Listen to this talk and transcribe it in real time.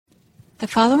The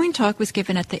following talk was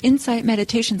given at the Insight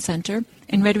Meditation Center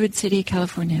in Redwood City,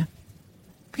 California.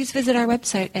 Please visit our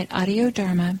website at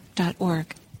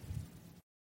audiodharma.org.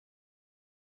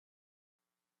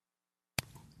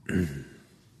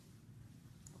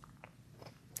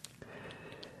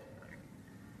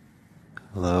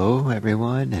 Hello,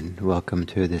 everyone, and welcome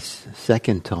to this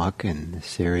second talk in the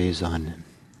series on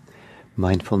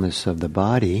mindfulness of the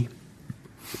body,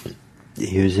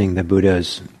 using the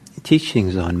Buddha's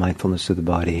teachings on mindfulness of the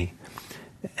body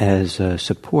as a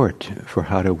support for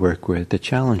how to work with the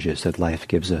challenges that life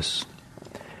gives us,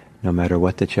 no matter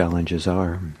what the challenges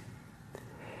are.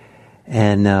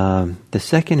 And the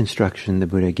second instruction the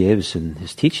Buddha gives in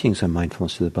his teachings on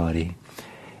mindfulness of the body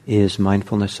is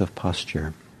mindfulness of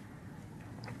posture.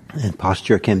 And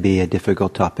posture can be a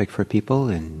difficult topic for people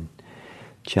and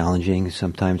challenging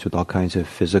sometimes with all kinds of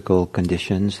physical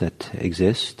conditions that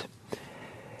exist.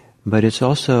 But it's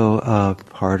also a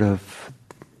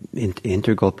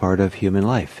integral part of human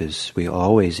life, is we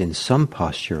always in some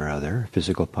posture or other,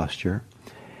 physical posture.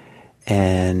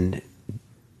 And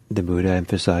the Buddha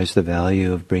emphasized the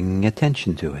value of bringing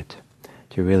attention to it,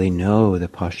 to really know the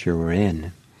posture we're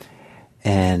in.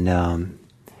 And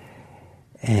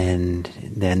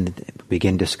then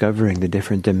begin discovering the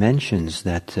different dimensions,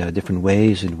 that different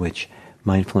ways in which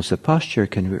mindfulness of posture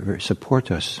can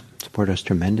support us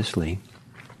tremendously.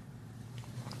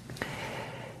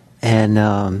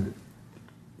 And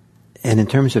in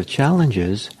terms of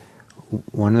challenges,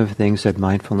 one of the things that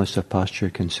mindfulness of posture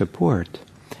can support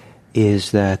is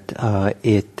that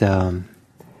it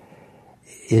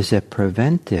is a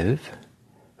preventive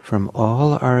from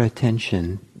all our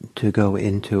attention to go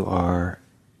into our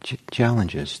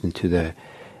challenges, into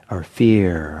our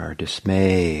fear, our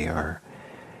dismay, our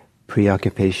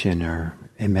preoccupation, our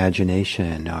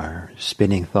imagination, our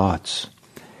spinning thoughts.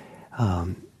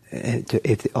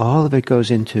 If all of it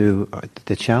goes into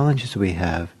the challenges we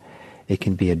have, it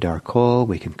can be a dark hole.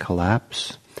 We can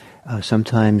collapse.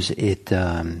 Sometimes it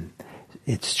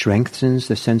strengthens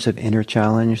the sense of inner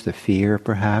challenge, the fear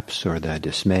perhaps, or the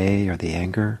dismay, or the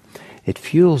anger. It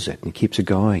fuels it and keeps it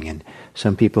going. And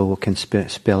some people can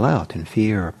spill out in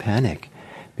fear or panic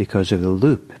because of the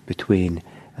loop between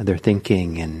their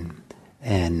thinking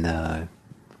and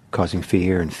causing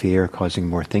fear, and fear causing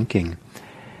more thinking.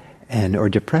 Or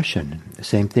depression, the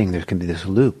same thing. There can be this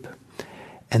loop.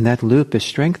 And that loop is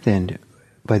strengthened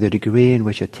by the degree in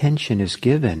which attention is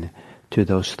given to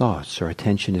those thoughts, or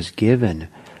attention is given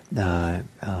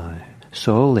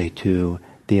solely to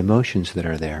the emotions that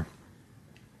are there.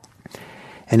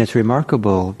 And it's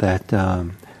remarkable that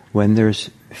when there's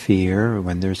fear,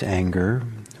 when there's anger,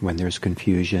 when there's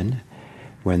confusion,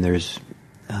 when there's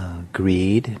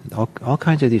greed, all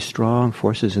kinds of these strong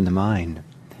forces in the mind,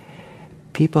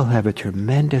 people have a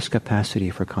tremendous capacity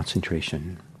for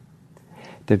concentration.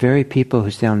 The very people who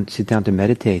sit down to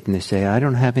meditate and they say, I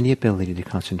don't have any ability to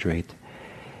concentrate,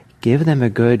 give them a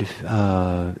good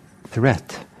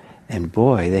threat, and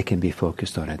boy, they can be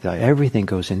focused on it. Everything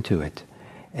goes into it,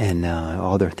 and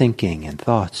all their thinking and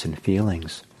thoughts and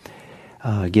feelings.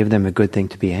 Give them a good thing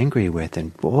to be angry with,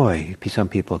 and boy, some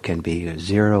people can be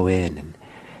zero in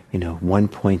and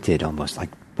one-pointed almost,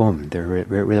 like boom, they're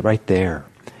right there.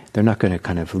 They're not going to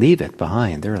kind of leave it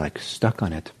behind. They're like stuck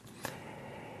on it.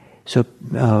 So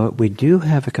we do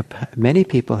have many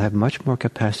people have much more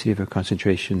capacity for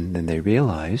concentration than they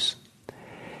realize.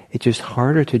 It's just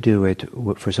harder to do it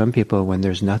for some people when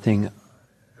there's nothing,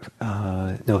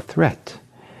 no threat,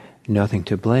 nothing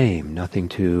to blame, nothing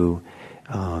to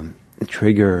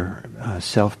trigger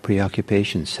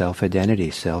self-preoccupation,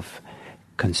 self-identity,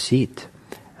 self-conceit,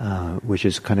 which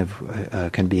is kind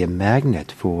of can be a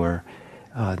magnet for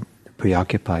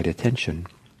preoccupied attention.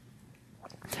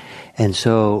 And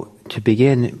so to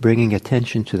begin bringing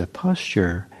attention to the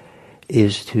posture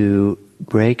is to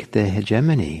break the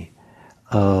hegemony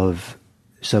of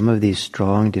some of these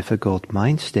strong, difficult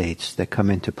mind states that come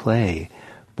into play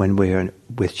when we're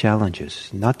with challenges.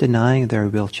 Not denying there are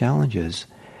real challenges,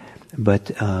 but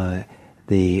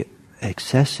the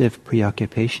excessive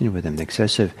preoccupation with them, the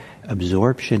excessive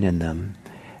absorption in them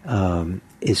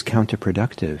is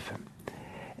counterproductive.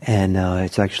 And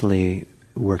it's actually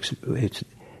works.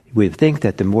 We think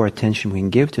that the more attention we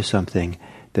can give to something,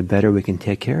 the better we can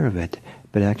take care of it.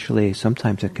 But actually,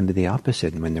 sometimes it can be the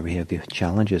opposite when we have the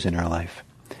challenges in our life.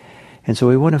 And so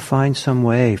we want to find some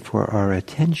way for our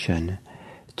attention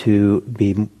to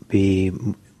be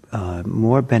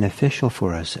more beneficial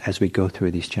for us as we go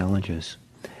through these challenges.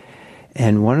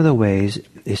 And one of the ways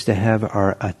is to have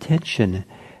our attention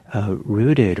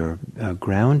rooted or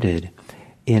grounded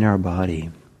in our body.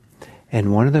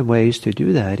 And one of the ways to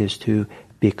do that is to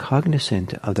be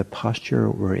cognizant of the posture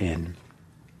we're in.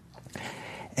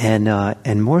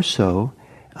 And more so,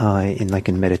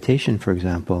 in meditation, for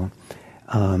example,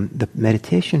 the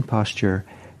meditation posture,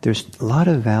 there's a lot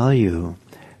of value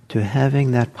to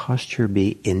having that posture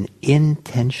be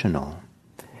intentional.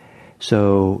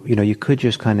 So, you could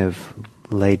just kind of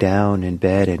lay down in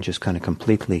bed and just kind of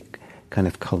completely kind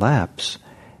of collapse.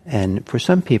 And for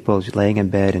some people, laying in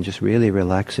bed and just really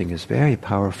relaxing is very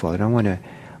powerful. I don't want to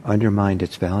undermine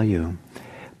its value.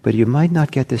 But you might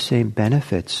not get the same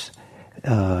benefits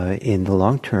in the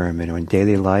long term and in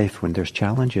daily life when there's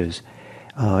challenges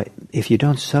if you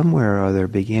don't somewhere or other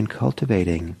begin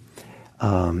cultivating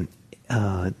the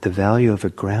value of a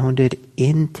grounded,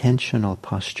 intentional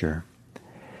posture.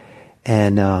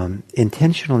 And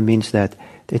intentional means that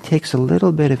it takes a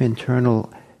little bit of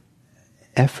internal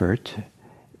effort,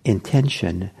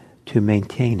 intention, to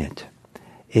maintain it.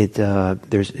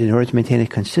 In order to maintain it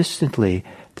consistently,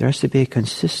 there has to be a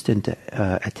consistent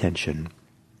attention.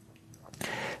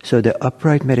 So the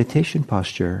upright meditation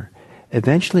posture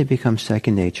eventually becomes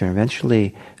second nature.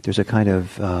 Eventually, there's a kind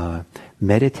of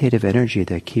meditative energy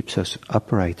that keeps us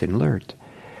upright and alert.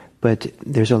 But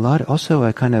there's also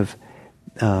a kind of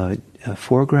a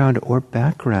foreground or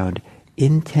background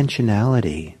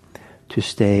intentionality to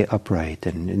stay upright.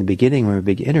 And in the beginning, when we're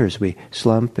beginners, we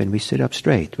slump and we sit up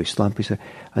straight. We slump, we sit,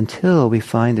 until we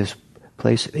find this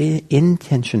place of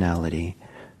intentionality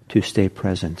to stay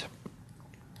present.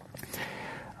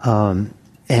 And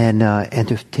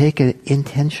to take an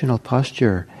intentional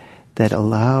posture that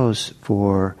allows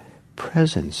for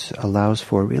presence, allows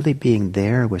for really being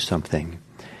there with something.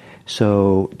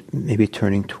 So maybe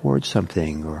turning towards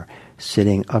something, or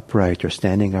sitting upright or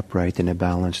standing upright in a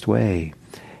balanced way,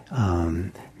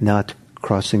 not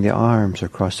crossing the arms or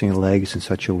crossing the legs in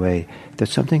such a way that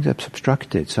something's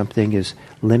obstructed, something is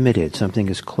limited, something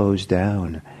is closed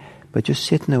down. But just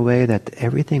sit in a way that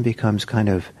everything becomes kind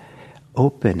of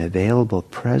open, available,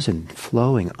 present,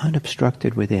 flowing,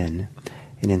 unobstructed within,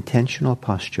 an intentional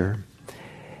posture,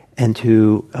 and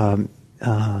to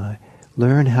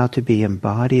learn how to be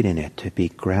embodied in it, to be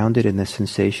grounded in the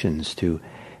sensations, to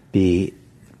be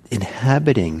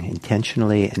inhabiting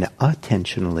intentionally and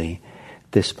attentionally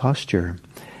this posture,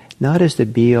 not as the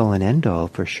be-all and end-all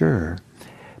for sure,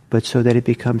 but so that it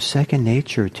becomes second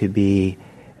nature to be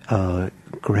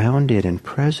grounded and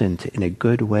present in a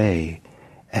good way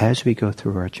as we go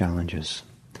through our challenges.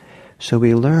 So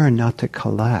we learn not to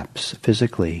collapse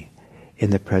physically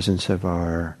in the presence of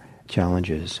our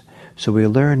challenges. So we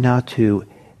learn not to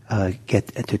get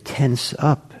to tense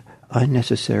up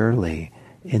unnecessarily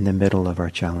in the middle of our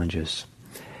challenges.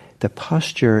 The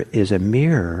posture is a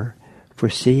mirror for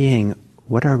seeing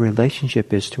what our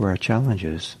relationship is to our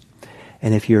challenges.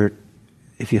 And if you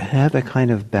have a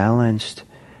kind of balanced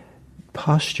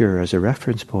posture as a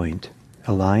reference point,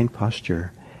 aligned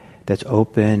posture that's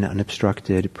open,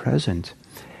 unobstructed, present,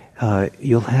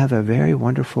 you'll have a very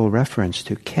wonderful reference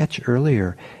to catch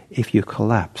earlier if you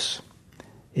collapse,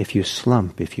 if you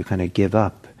slump, if you kind of give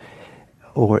up,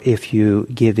 or if you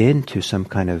give in to some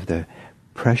kind of the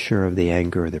pressure of the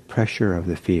anger, the pressure of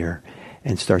the fear,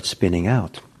 and start spinning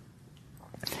out.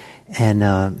 And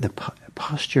the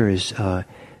posture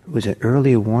was an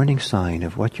early warning sign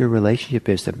of what your relationship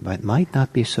is that might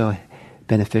not be so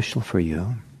beneficial for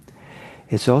you.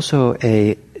 It's also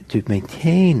to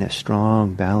maintain a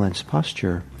strong, balanced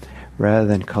posture rather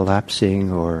than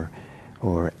collapsing or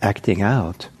acting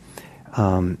out.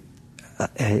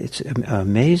 It's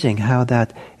amazing how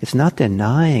that, it's not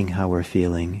denying how we're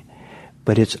feeling,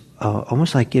 but it's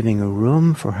almost like giving a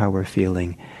room for how we're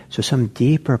feeling. So some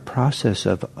deeper process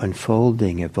of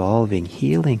unfolding, evolving,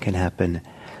 healing can happen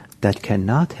that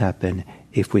cannot happen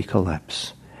if we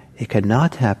collapse. It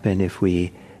cannot happen if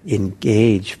we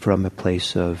engage from a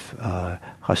place of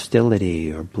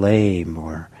hostility or blame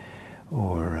or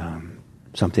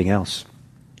something else.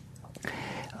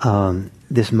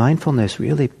 This mindfulness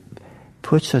really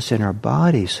puts us in our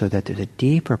body so that there's a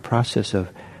deeper process of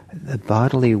the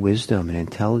bodily wisdom and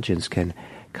intelligence can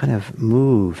kind of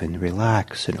move and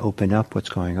relax and open up what's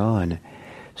going on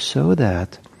so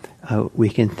that we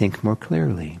can think more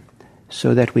clearly,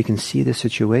 so that we can see the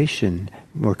situation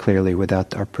more clearly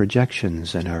without our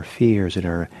projections and our fears and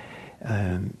our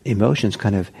emotions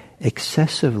kind of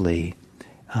excessively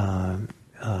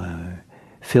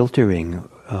filtering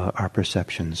our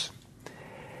perceptions.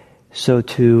 So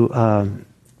to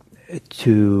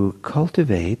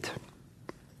cultivate,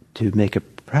 to make a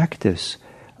practice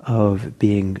of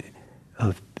being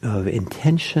of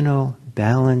intentional,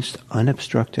 balanced,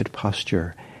 unobstructed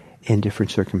posture in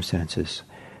different circumstances.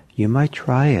 You might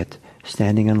try it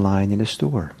standing in line in a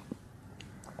store.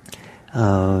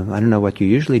 I don't know what you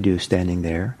usually do standing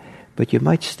there, but you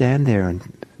might stand there and,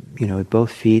 with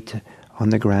both feet on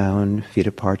the ground, feet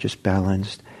apart, just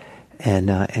balanced,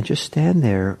 and just stand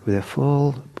there with a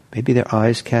full, maybe their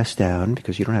eyes cast down,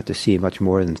 because you don't have to see much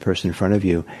more than the person in front of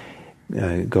you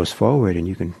goes forward, and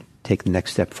you can take the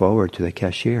next step forward to the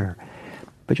cashier.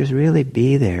 But just really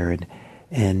be there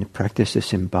and practice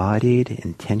this embodied,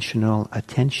 intentional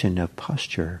attention of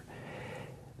posture.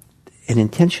 And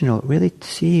intentional, really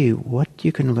see what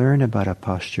you can learn about a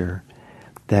posture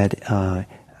that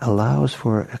allows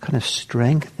for a kind of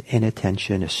strength in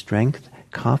attention, a strength,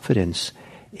 confidence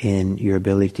in your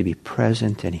ability to be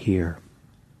present and here.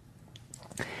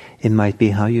 It might be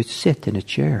how you sit in a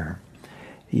chair.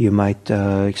 You might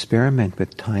experiment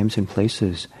with times and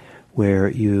places where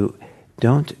you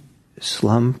don't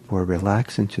slump or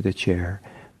relax into the chair,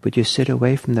 but you sit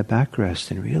away from the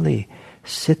backrest and really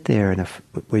sit there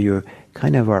where you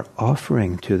kind of are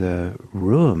offering to the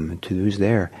room, to who's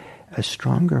there, a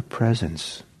stronger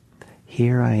presence.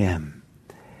 Here I am.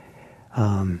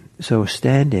 So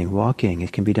standing, walking,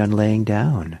 it can be done laying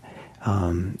down.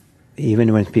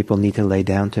 Even when people need to lay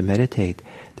down to meditate,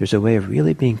 there's a way of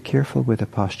really being careful with a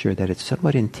posture that it's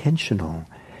somewhat intentional,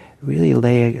 really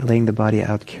laying the body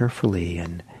out carefully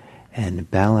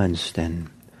and balanced, and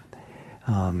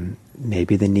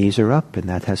maybe the knees are up, and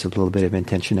that has a little bit of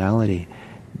intentionality.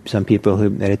 Some people who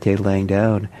meditate laying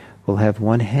down will have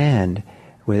one hand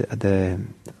with the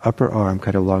upper arm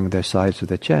kind of along the sides of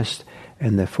the chest,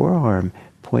 and the forearm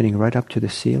pointing right up to the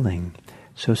ceiling.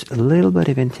 So a little bit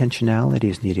of intentionality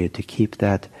is needed to keep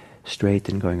that straight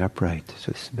and going upright.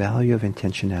 So this value of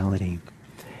intentionality.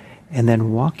 And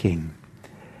then walking.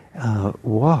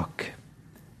 Walk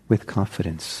with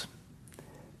confidence.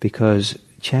 Because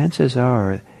chances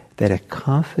are that a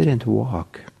confident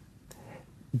walk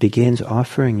begins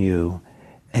offering you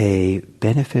a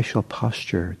beneficial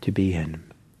posture to be in.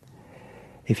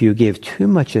 If you give too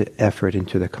much effort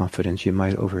into the confidence, you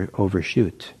might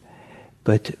overshoot.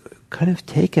 But kind of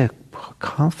take a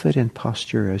confident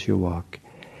posture as you walk,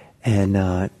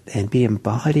 and be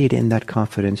embodied in that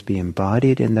confidence. Be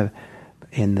embodied in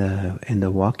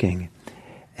the walking,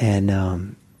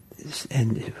 and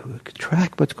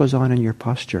track what goes on in your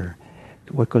posture,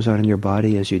 what goes on in your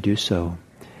body as you do so.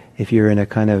 If you're in a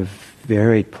kind of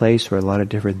varied place where a lot of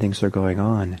different things are going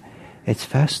on, it's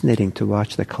fascinating to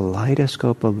watch the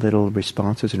kaleidoscope of little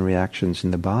responses and reactions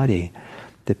in the body,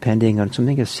 depending on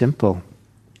something as simple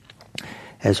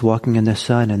as walking in the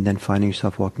sun and then finding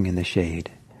yourself walking in the shade.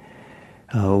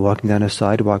 Walking down a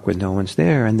sidewalk when no one's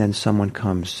there, and then someone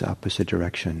comes opposite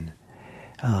direction.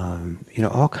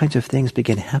 All kinds of things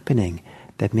begin happening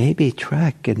that maybe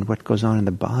track in what goes on in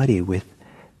the body with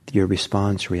your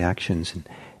response, reactions,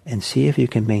 and see if you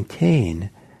can maintain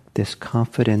this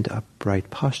confident, upright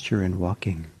posture in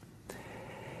walking.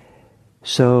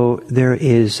 So there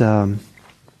is,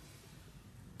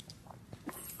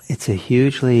 it's a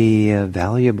hugely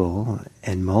valuable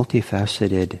and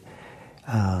multifaceted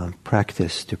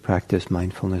practice to practice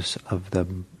mindfulness of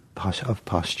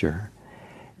posture.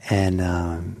 And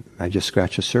I just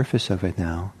scratched the surface of it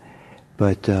now.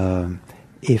 But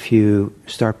if you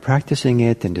start practicing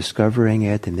it and discovering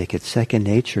it and make it second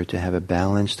nature to have a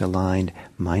balanced, aligned,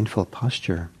 mindful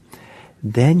posture,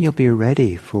 then you'll be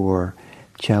ready for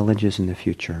challenges in the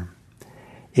future.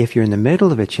 If you're in the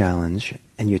middle of a challenge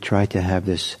and you try to have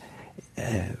this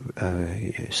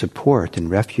support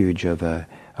and refuge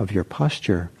of your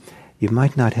posture, you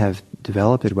might not have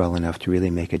developed it well enough to really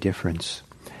make a difference.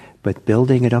 But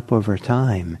building it up over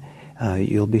time,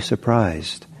 you'll be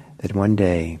surprised that one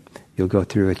day you'll go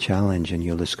through a challenge and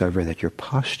you'll discover that your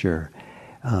posture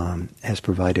has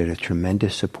provided a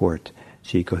tremendous support,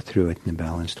 so you go through it in a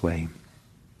balanced way.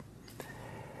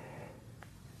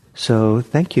 So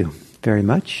thank you very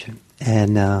much,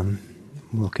 and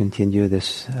we'll continue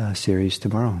this series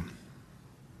tomorrow.